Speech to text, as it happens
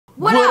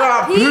What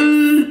up,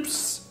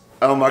 peeps?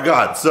 Oh my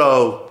God,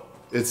 so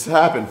it's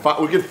happened.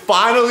 We can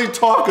finally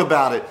talk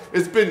about it.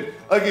 It's been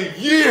like a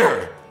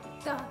year.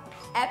 The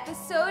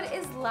episode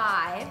is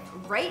live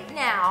right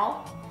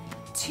now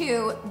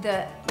to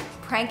the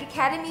Prank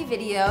Academy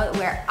video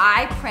where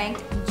I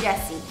pranked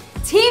Jesse.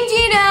 Team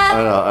Gina!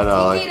 I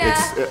know. Team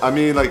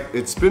Gina.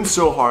 It's been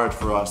so hard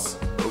for us.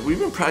 We've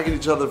been pranking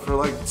each other for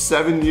like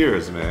 7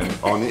 years, man,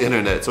 on the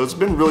internet. So it's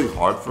been really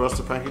hard for us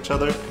to prank each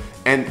other.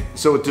 And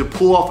so to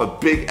pull off a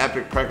big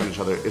epic prank on each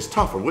other is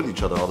tough. We're with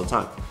each other all the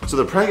time. So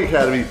the Prank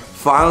Academy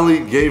finally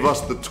gave us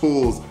the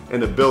tools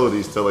and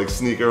abilities to like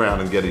sneak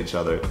around and get each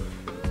other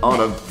on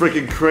a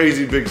freaking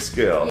crazy big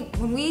scale.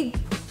 When we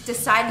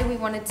decided we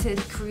wanted to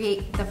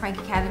create the Prank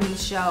Academy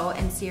show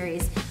and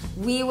series,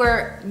 we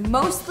were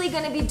mostly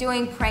going to be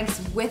doing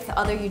pranks with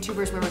other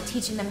YouTubers where we're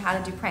teaching them how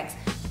to do pranks.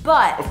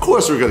 But of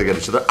course we're gonna get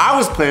each other. I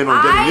was planning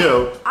on getting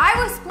you.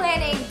 I was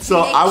planning to make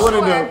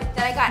sure that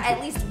I got at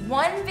least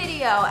one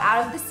video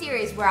out of the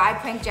series where I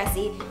pranked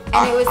Jesse,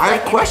 and it was I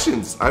have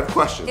questions.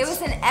 It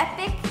was an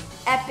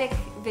epic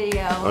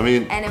video. I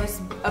mean, and it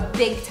was a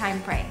big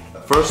time prank.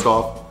 First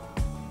off,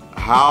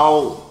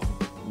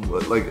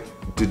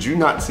 did you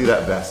not see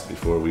that vest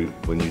before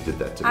when you did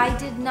that to me? I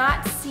did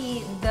not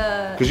see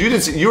the. Because you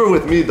didn't see. You were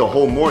with me the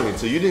whole morning,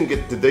 so you didn't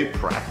get. Did they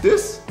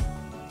practice?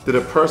 Did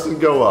a person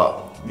go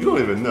up? You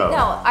don't even know. No,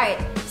 all right.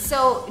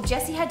 So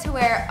Jesse had to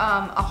wear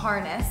a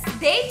harness.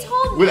 They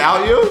told me.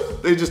 Without you?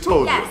 They just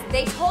told you? Yes,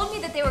 they told me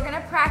that they were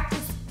gonna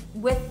practice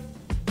with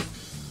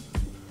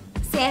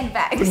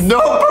sandbags.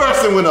 No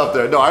person went up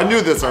there. No, I knew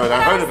this already.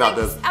 I heard about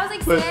this. I was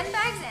like,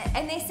 sandbags?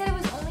 And they said it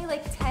was only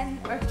like 10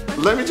 or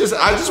 20.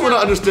 I just want to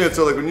understand.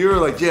 So like when you were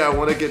like, yeah, I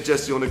want to get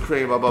Jesse on the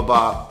crane, blah, blah,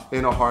 blah,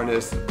 in a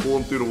harness, pull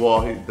him through the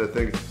wall, that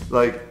thing.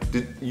 Like,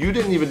 you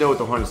didn't even know what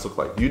the harness looked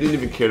like. You didn't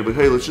even care, but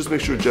hey, let's just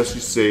make sure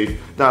Jesse's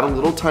safe. Not a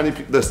little tiny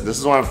piece. Listen, this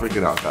is why I'm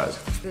freaking out, guys.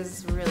 This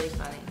is really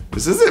funny.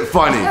 This isn't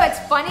funny. No, it's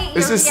funny.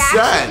 This is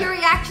sad. Your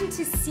reaction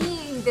to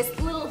seeing this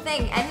little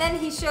thing. And then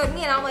he showed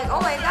me and I'm like,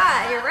 oh my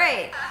God, you're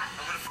right.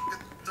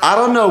 I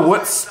don't know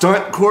what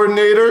stunt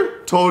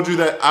coordinator told you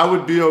that I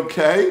would be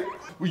okay.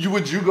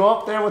 Would you go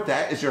up there with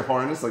that as your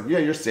harness? Like, yeah,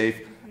 you're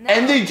safe. No.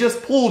 And they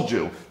just pulled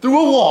you through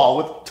a wall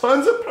with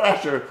tons of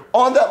pressure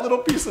on that little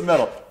piece of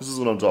metal. This is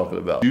what I'm talking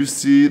about. You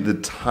see the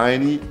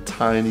tiny,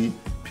 tiny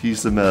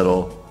piece of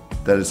metal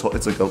that is,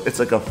 it's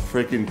like a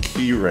freaking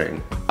key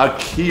ring. A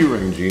key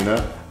ring,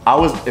 Gina.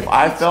 If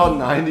I fell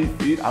 90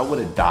 feet, I would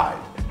have died.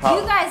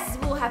 You guys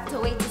will have to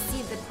wait to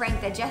see the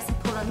prank that Jesse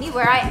pulled on me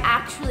where I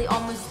actually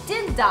almost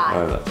did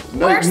die.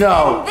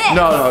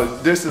 No,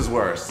 this is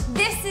worse.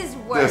 This is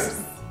worse.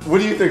 What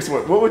do you think's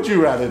worse? What would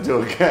you rather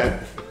do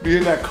again? Be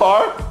in that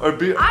car or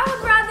be? I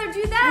would rather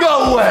do that.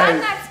 No way! I'm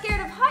not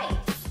scared of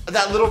heights.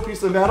 That little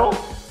piece of metal?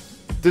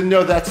 Didn't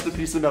know that's the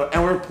piece of metal.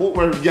 And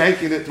we're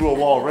yanking it through a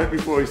wall right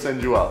before we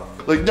send you up.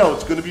 Like, no,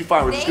 it's gonna be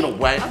fine. We're just gonna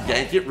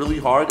yank it really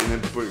hard and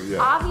then put it, yeah.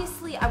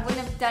 Obviously, I wouldn't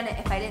have done it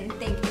if I didn't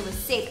think it was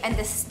safe. And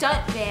the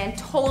stunt man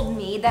told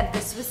me that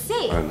this was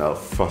safe. I know,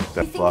 fuck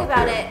that. If you think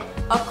about it,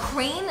 a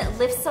crane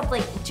lifts up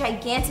like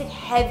gigantic,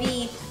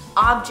 heavy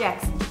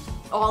objects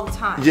all the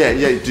time. Yeah.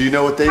 Do you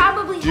know what they?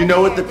 Probably. Do you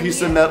know what the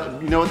piece of metal?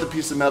 You know what the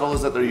piece of metal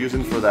is that they're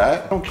using for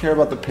that? I don't care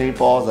about the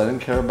paintballs. I didn't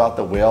care about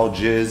the whale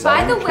jizz.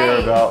 By the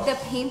way, the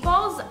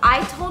paintballs.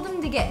 I told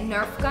them to get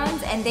Nerf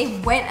guns, and they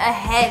went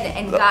ahead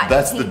and got.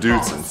 That's the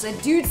Dudesons. The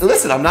Dudesons.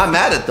 Listen, I'm not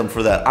mad at them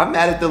for that. I'm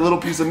mad at the little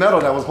piece of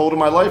metal that was holding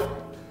my life.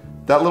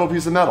 That little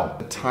piece of metal.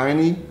 A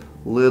tiny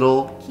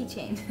little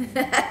keychain.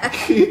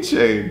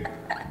 Keychain,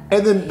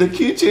 and then the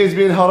keychain's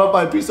being held up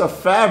by a piece of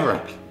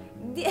fabric.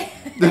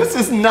 This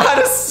is not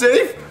a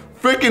safe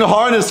freaking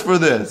harness for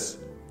this.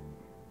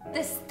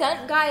 The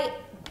stunt guy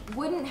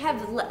wouldn't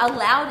have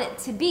allowed it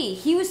to be.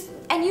 He was,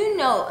 and you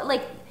know,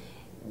 like,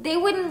 they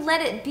wouldn't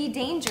let it be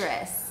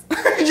dangerous.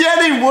 Yeah,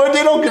 they would.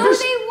 They don't give a No,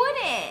 they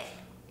wouldn't.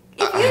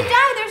 If you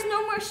die, there's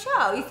no more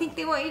show. You think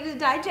they want you to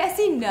die,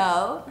 Jesse?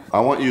 No. I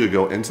want you to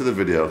go into the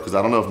video, because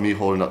I don't know if me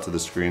holding up to the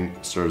screen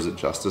serves it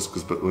justice,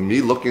 but with me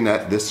looking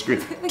at this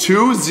screen,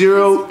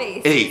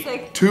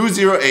 208,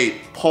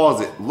 208,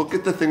 pause it, look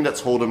at the thing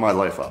that's holding my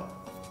life up.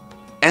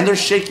 And they're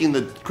shaking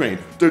the crane.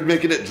 They're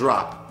making it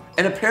drop.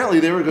 And apparently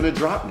they were gonna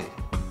drop me.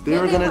 They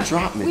were gonna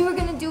drop me. We were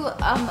gonna do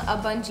a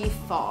bungee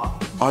fall.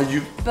 Are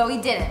you? But we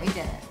didn't.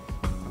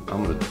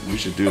 We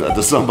should do that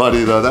to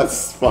somebody though.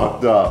 That's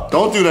fucked up.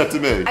 Don't do that to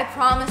me. I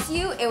promise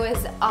you, it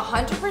was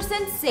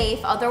 100% safe.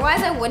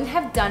 Otherwise, I wouldn't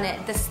have done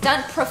it. The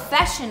stunt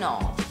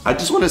professional. I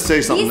just want to say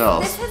something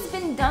else. This has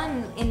been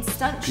done in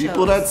stunt shows.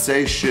 People that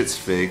say shit's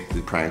fake,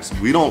 the pranks,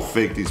 we don't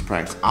fake these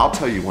pranks. I'll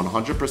tell you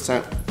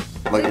 100%.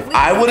 Like, if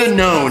I would have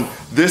known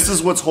this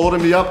is what's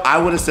holding me up, I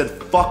would have said,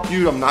 fuck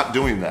you, I'm not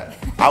doing that.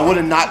 I would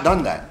have not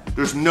done that.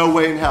 There's no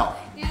way in hell.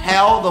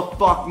 Hell the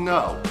fuck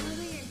no.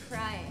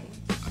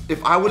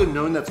 If I would have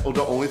known that's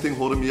the only thing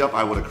holding me up,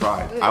 I would have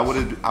cried. I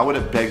would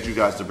have begged you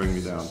guys to bring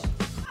me down.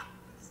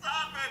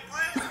 Stop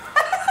it,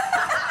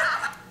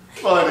 please.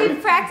 funny.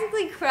 We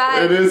practically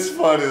cried. It is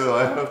funny though,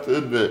 I have to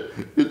admit.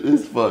 It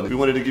is funny. We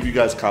wanted to give you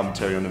guys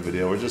commentary on the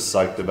video. We're just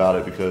psyched about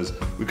it because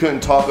we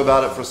couldn't talk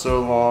about it for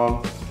so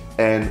long.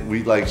 And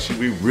we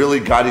really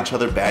got each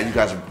other bad. You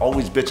guys are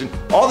always bitching.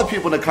 All the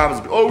people in the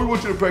comments, oh, we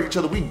want you to prank each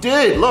other. We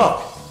did,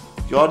 look.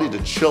 Y'all need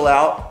to chill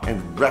out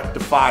and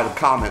rectify the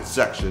comment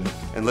section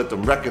and let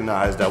them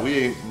recognize that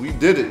we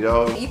did it,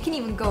 yo. You can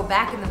even go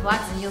back in the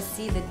vlogs and you'll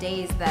see the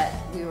days that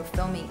we were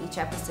filming each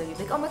episode. You're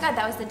like, oh my god,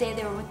 that was the day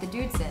they were with the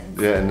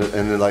Dudesons. Yeah, and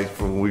then like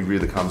when we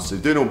read the comments,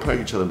 they don't prank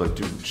each other. But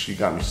dude, she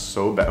got me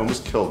so bad,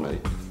 almost killed me.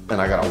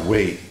 And I gotta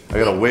wait. I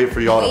gotta wait for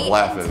y'all to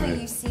laugh at me. Wait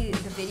until you see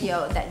the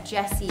video that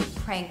Jesse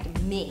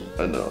pranked me.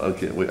 I know, I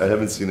can't wait. I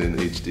haven't seen it in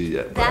HD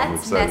yet, but I'm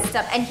That's excited. messed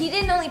up. And he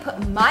didn't only put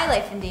my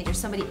life in danger,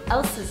 somebody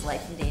else's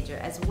life in danger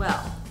as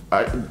well.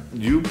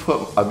 You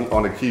put me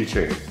on a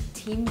keychain.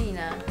 Team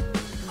Dina,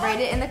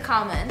 write it in the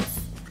comments,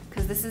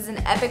 because this is an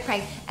epic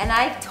prank. And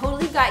I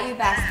totally got you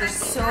back. There's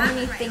so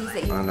many things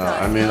that you've done. I know,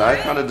 I mean, I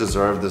kind of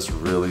deserve this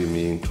really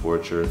mean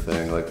torture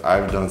thing. Like,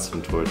 I've done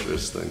some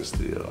torturous things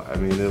to you. I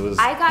mean, it was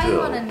I got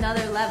you on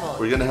another level.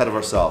 We're getting ahead of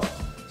ourselves.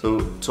 So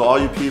to all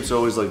you peeps are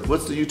always like,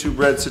 what's the YouTube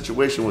Red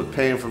situation with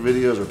paying for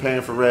videos or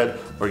paying for Red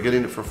or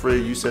getting it for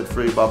free? You said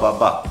free, blah, blah,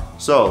 blah.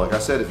 So like I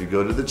said, if you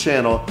go to the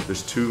channel,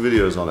 there's 2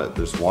 videos on it.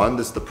 There's one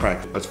that's the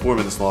prank, that's 4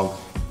 minutes long.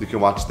 You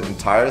can watch the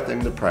entire thing,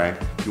 the prank.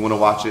 If you want to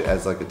watch it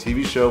as like a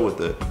TV show with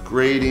the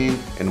grading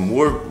and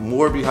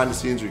more behind the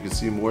scenes where you can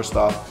see more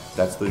stuff,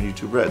 that's the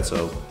YouTube Red.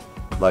 So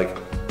like,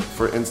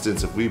 for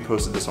instance, if we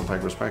posted this on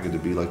Prank vs. Prank,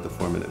 it'd be like the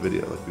 4-minute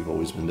video like we've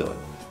always been doing.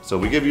 So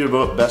we give you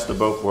the best of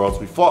both worlds.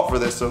 We fought for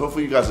this, so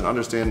hopefully you guys can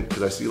understand,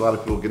 because I see a lot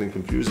of people getting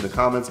confused in the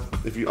comments.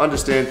 If you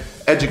understand,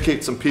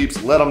 educate some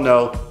peeps, let them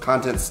know.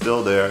 Content's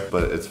still there,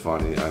 but it's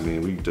funny. I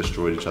mean, we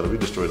destroyed each other. We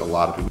destroyed a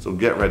lot of people. So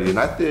get ready, and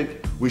I think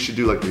we should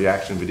do like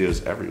reaction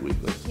videos every week.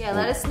 Like, yeah,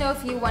 let us know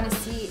if you want to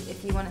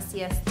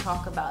see us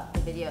talk about the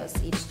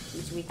videos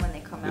each week when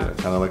they come out. Yeah,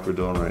 kind of like we're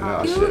doing right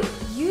now.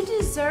 You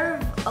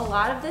deserve a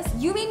lot of this.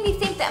 You made me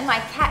think that my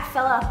cat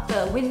fell out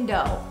the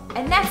window,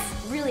 and that's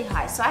really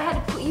high. So I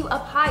had to put you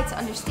up high to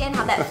understand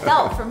how that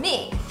felt for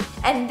me.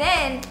 And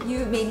then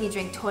you made me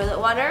drink toilet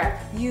water.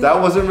 That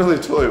wasn't really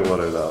toilet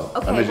water though.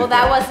 Okay, well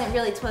that wasn't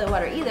really toilet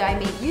water either. I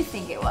made you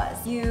think it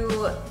was.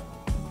 You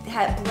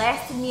had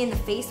blasted me in the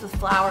face with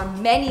flour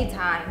many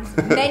times,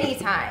 many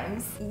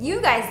times. You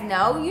guys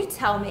know, you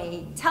tell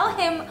me. Tell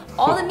him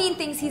all the mean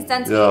things he's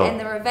done to me and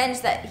the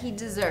revenge that he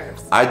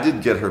deserves. I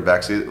did get her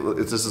back. See,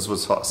 this is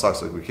what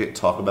sucks. Like, we can't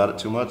talk about it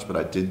too much, but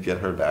I did get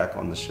her back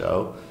on the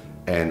show.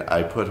 And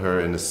I put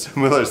her in a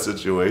similar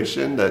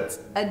situation that's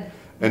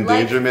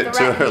endangerment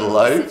to her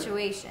life.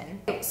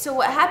 Situation. So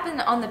what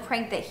happened on the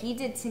prank that he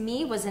did to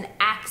me was an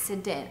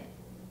accident.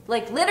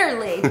 Like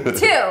literally,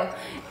 too.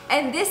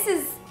 And this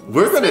is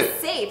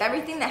safe.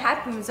 Everything that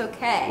happened was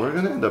okay. We're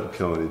gonna end up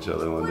killing each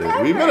other one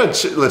day. We better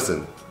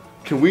listen.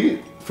 Can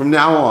we, from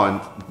now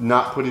on,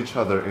 not put each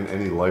other in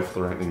any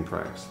life-threatening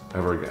pranks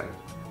ever again?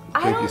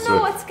 I don't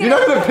know what's gonna. You're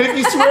not gonna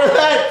pinky swear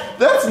that?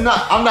 That's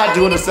not. I'm not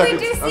doing a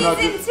second.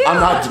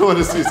 I'm not doing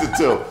a season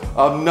 2.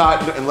 I'm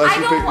not unless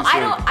you pinky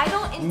swear. I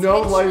don't intentionally.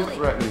 No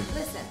life-threatening.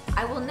 Listen,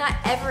 I will not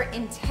ever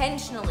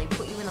intentionally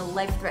put you in a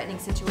life-threatening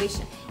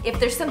situation. If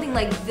there's something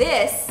like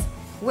this,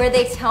 where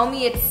they tell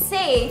me it's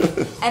safe,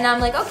 and I'm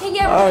like, okay,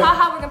 yeah,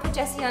 haha, we're gonna put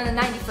Jesse on a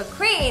 90-foot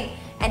crane,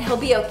 and he'll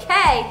be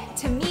okay.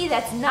 To me,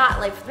 that's not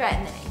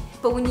life-threatening.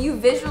 But when you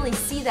visually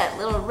see that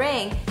little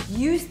ring,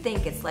 you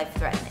think it's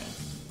life-threatening.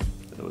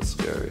 It was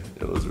scary.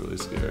 It was really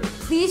scary.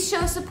 Please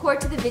show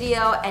support to the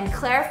video and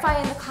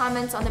clarify in the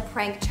comments on the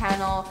prank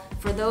channel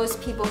for those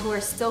people who are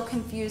still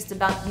confused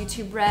about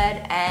YouTube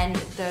Red and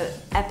the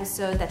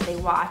episode that they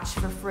watch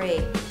for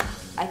free.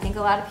 I think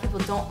a lot of people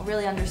don't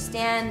really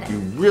understand. If you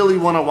really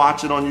want to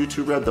watch it on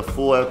YouTube Red, the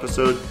full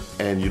episode,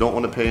 and you don't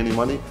want to pay any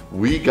money,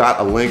 we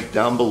got a link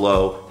down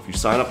below. If you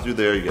sign up through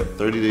there, you get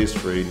 30 days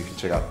free. You can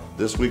check out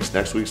this week's,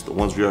 next week's, the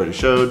ones we already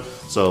showed.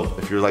 So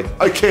if you're like,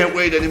 I can't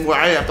wait anymore,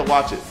 I have to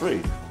watch it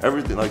free.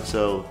 Everything, like,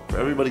 so for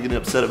everybody getting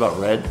upset about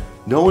Red,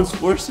 no one's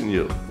forcing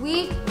you.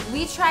 We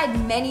tried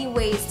many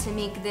ways to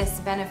make this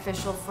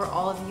beneficial for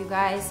all of you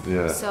guys.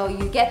 Yeah. So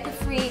you get the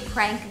free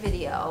prank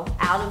video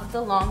out of the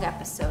long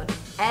episode,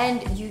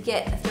 and you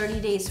get a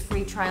 30 days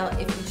free trial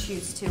if you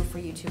choose to for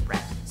YouTube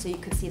Red. So you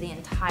could see the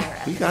entire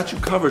episode. We got you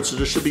covered, so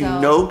there should be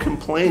no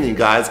complaining,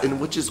 guys. And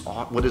what is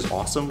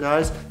awesome,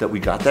 guys, that we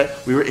got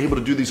that. We were able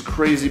to do these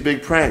crazy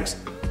big pranks.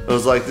 It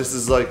was like, this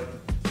is like,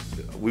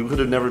 we would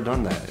have never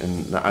done that,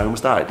 and I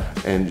almost died,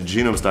 and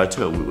Gina almost died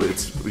too.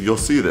 You'll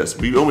see this.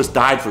 We almost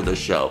died for this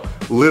show,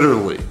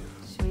 literally.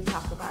 Should we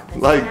talk about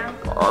this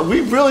now? We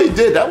really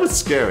did. That was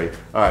scary.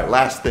 All right,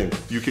 last thing.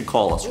 You can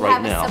call us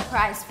right now. We have a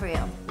surprise for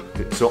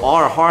you. So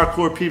our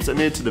hardcore peeps that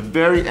made it to the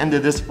very end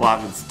of this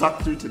vlog and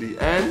stuck through to the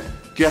end,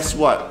 guess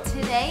what?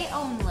 Today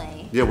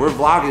only. Yeah, we're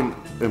vlogging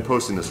and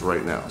posting this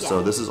right now,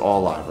 so this is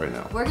all live right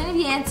now. We're gonna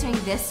be answering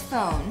this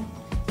phone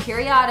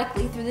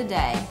periodically through the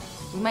day.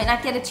 We might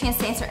not get a chance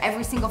to answer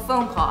every single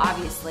phone call,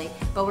 obviously,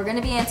 but we're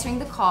gonna be answering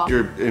the call.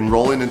 You're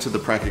enrolling into the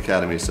Prank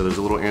Academy, so there's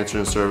a little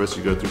answering service.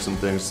 You go through some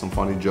things, some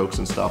funny jokes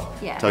and stuff.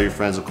 Yeah. Tell your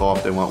friends to call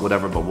if they want,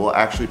 whatever, but we'll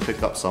actually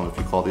pick up some if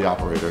you call the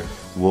operator.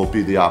 We'll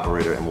be the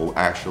operator and we'll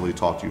actually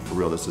talk to you for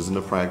real. This isn't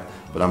a prank,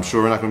 but I'm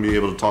sure we're not gonna be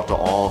able to talk to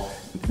all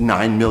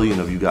 9 million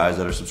of you guys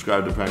that are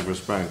subscribed to Prank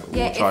vs. Prank.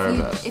 Yeah, we'll try our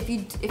best.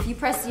 If you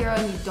press 0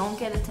 and you don't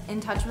get in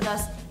touch with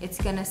us,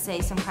 it's gonna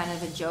say some kind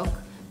of a joke,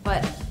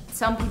 but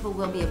some people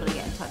will be able to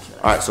get in touch with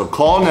us. All right, so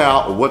call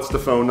now. What's the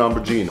phone number,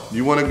 Gina?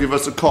 You wanna give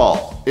us a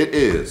call. It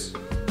is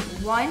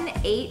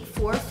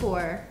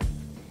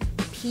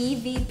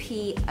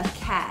 1-844-PVP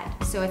Acad.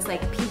 So it's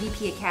like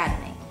PVP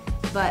Academy,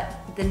 but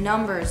the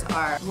numbers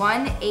are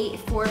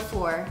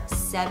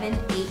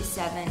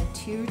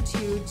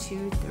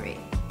 1-844-787-2223.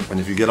 And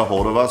if you get a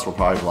hold of us, we'll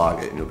probably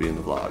vlog it and you'll be in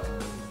the vlog.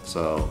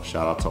 So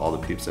shout out to all the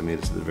peeps that made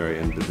it to the very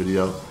end of the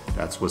video.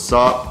 That's what's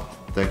up.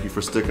 Thank you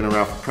for sticking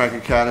around for Prank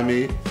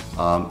Academy.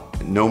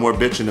 No more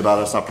bitching about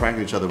us not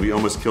pranking each other. We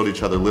almost killed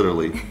each other,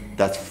 literally.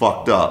 That's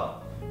fucked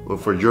up. Well,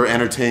 for your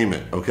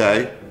entertainment,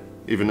 okay?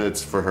 Even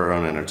it's for her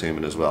own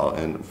entertainment as well,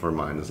 and for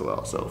mine as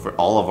well. So for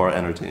all of our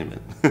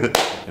entertainment.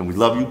 And we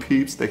love you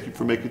peeps. Thank you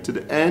for making it to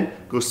the end.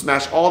 Go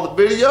smash all the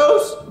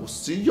videos. We'll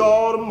see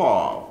y'all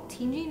tomorrow.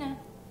 Team Gina,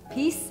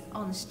 peace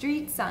on the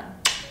street, son.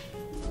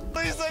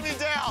 Please let me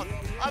down.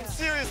 I'm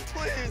serious,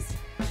 please.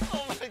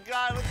 Oh my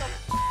God, what the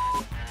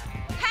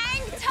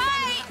Hang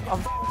tight!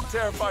 I'm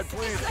terrified,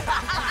 please.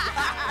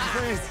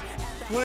 Please.